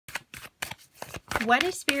What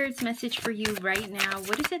is Spirit's message for you right now?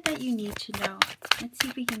 What is it that you need to know? Let's see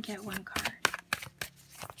if we can get one card.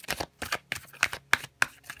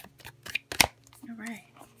 All right.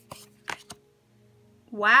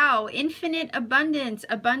 Wow, infinite abundance.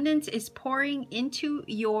 Abundance is pouring into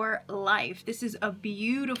your life. This is a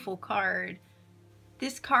beautiful card.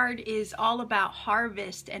 This card is all about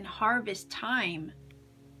harvest and harvest time.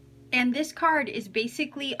 And this card is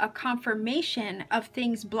basically a confirmation of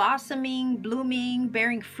things blossoming, blooming,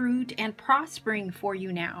 bearing fruit, and prospering for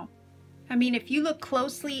you now. I mean, if you look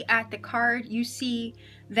closely at the card, you see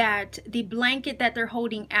that the blanket that they're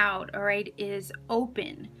holding out, all right, is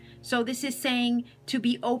open. So this is saying to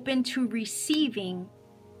be open to receiving,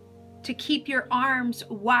 to keep your arms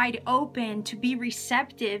wide open, to be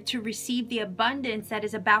receptive, to receive the abundance that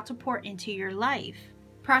is about to pour into your life.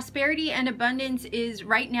 Prosperity and abundance is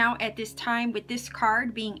right now at this time with this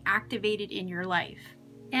card being activated in your life.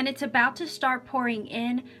 And it's about to start pouring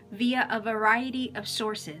in via a variety of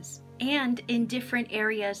sources and in different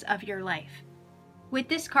areas of your life. With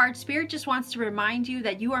this card, Spirit just wants to remind you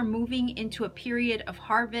that you are moving into a period of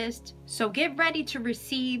harvest. So get ready to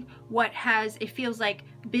receive what has, it feels like,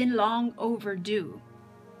 been long overdue.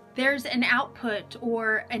 There's an output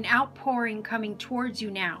or an outpouring coming towards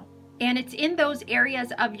you now. And it's in those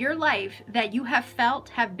areas of your life that you have felt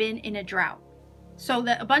have been in a drought. So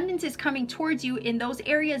the abundance is coming towards you in those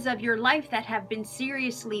areas of your life that have been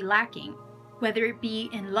seriously lacking, whether it be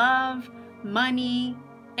in love, money,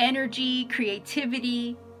 energy,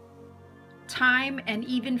 creativity, time, and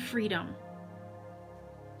even freedom.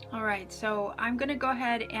 All right, so I'm gonna go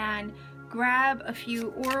ahead and grab a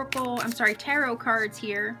few tarot cards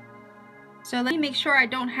here. So let me make sure I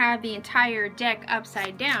don't have the entire deck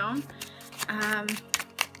upside down.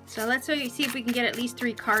 So let's see if we can get at least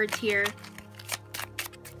 3 cards here.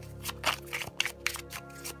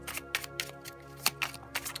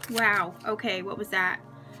 Wow, okay, what was that?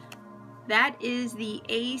 That is the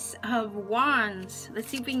Ace of Wands. Let's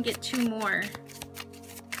see if we can get 2 more.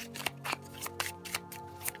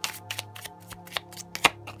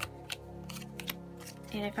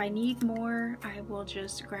 And if I need more, I will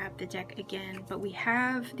just grab the deck again. But we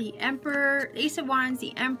have the Emperor, Ace of Wands,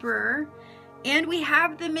 the Emperor, and we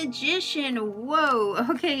have the Magician. Whoa,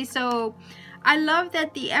 okay, so I love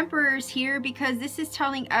that the Emperor is here because this is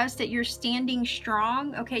telling us that you're standing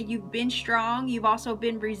strong. Okay, you've been strong. You've also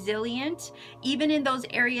been resilient. Even in those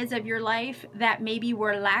areas of your life that maybe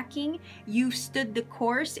were lacking, you've stood the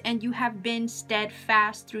course and you have been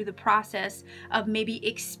steadfast through the process of maybe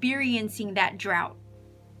experiencing that drought.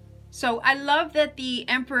 So I love that the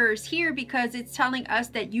Emperor is here because it's telling us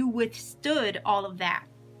that you withstood all of that.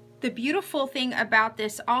 The beautiful thing about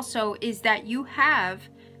this also is that you have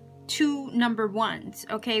 2 number 1s.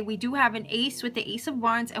 Okay, we do have an ace with the Ace of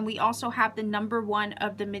Wands, and we also have the number 1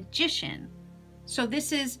 of the Magician. So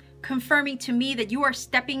this is confirming to me that you are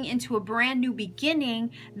stepping into a brand new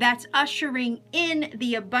beginning that's ushering in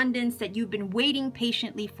the abundance that you've been waiting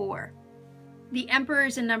patiently for. The Emperor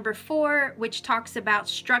is a number 4, which talks about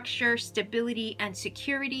structure, stability, and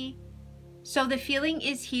security. So the feeling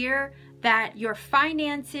is here that your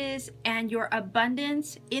finances and your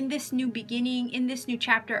abundance in this new beginning, in this new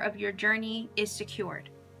chapter of your journey, is secured.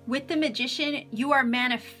 With the Magician, you are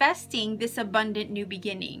manifesting this abundant new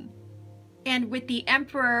beginning. And with the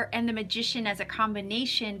Emperor and the Magician as a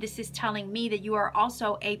combination, this is telling me that you are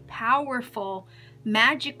also a powerful,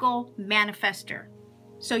 magical manifester.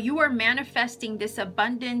 So you are manifesting this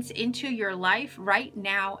abundance into your life right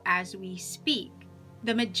now as we speak.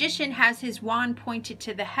 The Magician has his wand pointed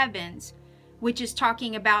to the heavens, which is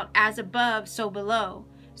talking about as above, so below.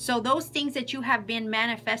 So those things that you have been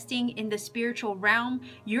manifesting in the spiritual realm,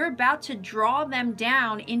 you're about to draw them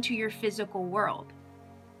down into your physical world.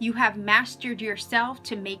 You have mastered yourself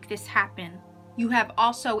to make this happen. You have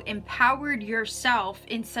also empowered yourself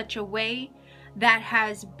in such a way that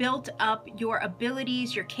has built up your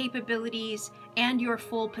abilities, your capabilities, and your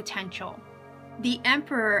full potential. The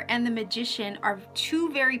Emperor and the Magician are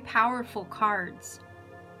 2 very powerful cards.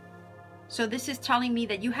 So this is telling me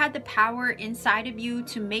that you had the power inside of you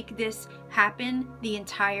to make this happen the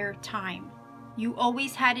entire time. You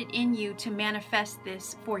always had it in you to manifest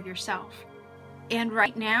this for yourself. And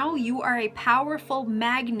right now, you are a powerful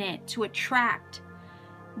magnet to attract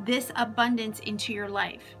this abundance into your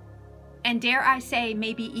life. And dare I say,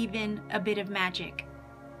 maybe even a bit of magic.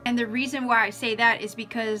 And the reason why I say that is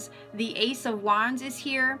because the Ace of Wands is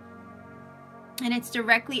here, and it's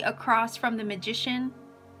directly across from the Magician.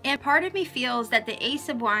 And part of me feels that the Ace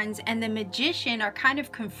of Wands and the Magician are kind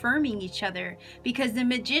of confirming each other, because the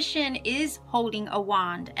Magician is holding a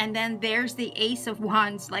wand and then there's the Ace of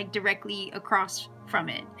Wands like directly across from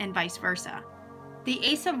it, and vice versa. The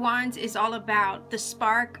Ace of Wands is all about the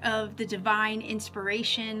spark of the divine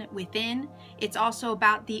inspiration within. It's also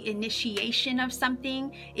about the initiation of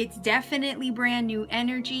something. It's definitely brand new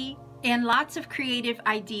energy and lots of creative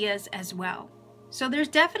ideas as well. So there's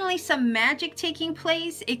definitely some magic taking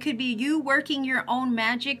place. It could be you working your own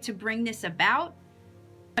magic to bring this about.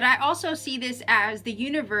 But I also see this as the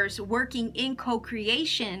universe working in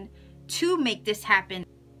co-creation to make this happen.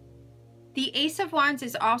 The Ace of Wands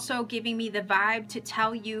is also giving me the vibe to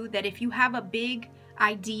tell you that if you have a big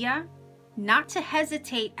idea, not to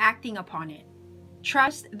hesitate acting upon it.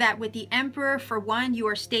 Trust that with the Emperor, for one, you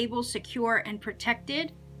are stable, secure, and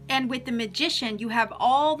protected. And with the Magician, you have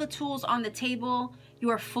all the tools on the table. You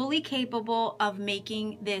are fully capable of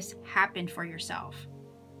making this happen for yourself.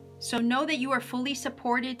 So know that you are fully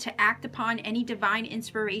supported to act upon any divine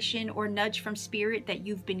inspiration or nudge from spirit that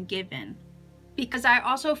you've been given. Because I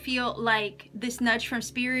also feel like this nudge from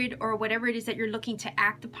spirit or whatever it is that you're looking to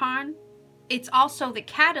act upon, it's also the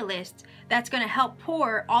catalyst that's going to help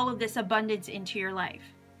pour all of this abundance into your life.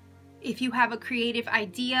 If you have a creative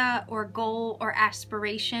idea or goal or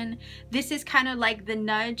aspiration, this is kind of like the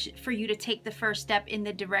nudge for you to take the first step in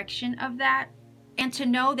the direction of that, and to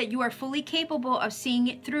know that you are fully capable of seeing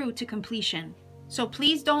it through to completion. So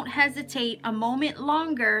please don't hesitate a moment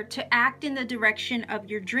longer to act in the direction of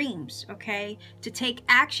your dreams, okay? To take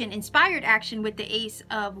action, inspired action with the Ace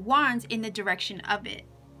of Wands in the direction of it.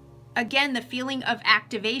 Again, the feeling of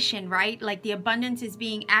activation, right? Like the abundance is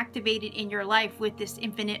being activated in your life with this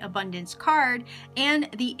infinite abundance card and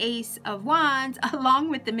the Ace of Wands along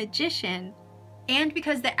with the Magician. And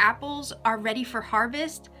because the apples are ready for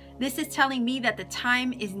harvest, this is telling me that the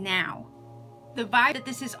time is now. The vibe that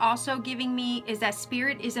this is also giving me is that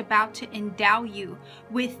spirit is about to endow you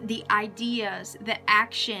with the ideas, the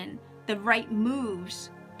action, the right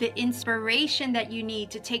moves, the inspiration that you need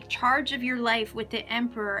to take charge of your life with the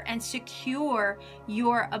Emperor and secure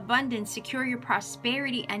your abundance, secure your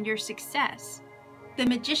prosperity and your success. The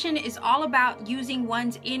Magician is all about using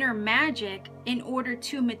one's inner magic in order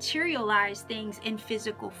to materialize things in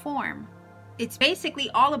physical form. It's basically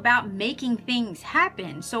all about making things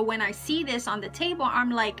happen. So when I see this on the table,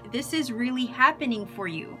 I'm like, this is really happening for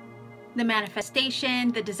you. The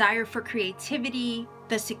manifestation, the desire for creativity,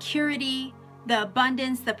 the security, the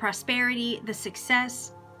abundance, the prosperity, the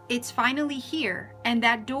success, it's finally here. And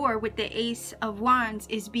that door with the Ace of Wands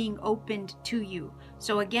is being opened to you.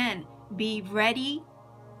 So again, be ready,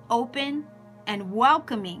 open, and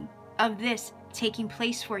welcoming of this taking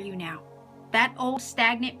place for you now. That old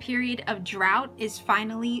stagnant period of drought is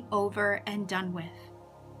finally over and done with.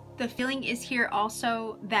 The feeling is here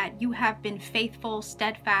also that you have been faithful,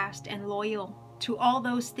 steadfast, and loyal to all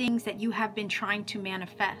those things that you have been trying to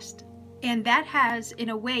manifest. And that has, in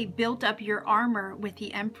a way, built up your armor with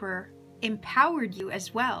the Emperor, empowered you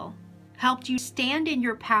as well, helped you stand in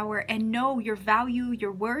your power and know your value,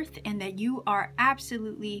 your worth, and that you are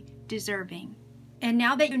absolutely deserving. And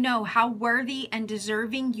now that you know how worthy and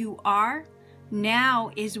deserving you are,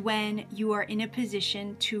 now is when you are in a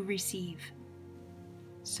position to receive.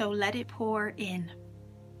 So let it pour in.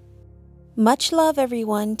 Much love,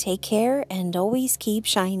 everyone. Take care and always keep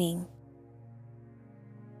shining.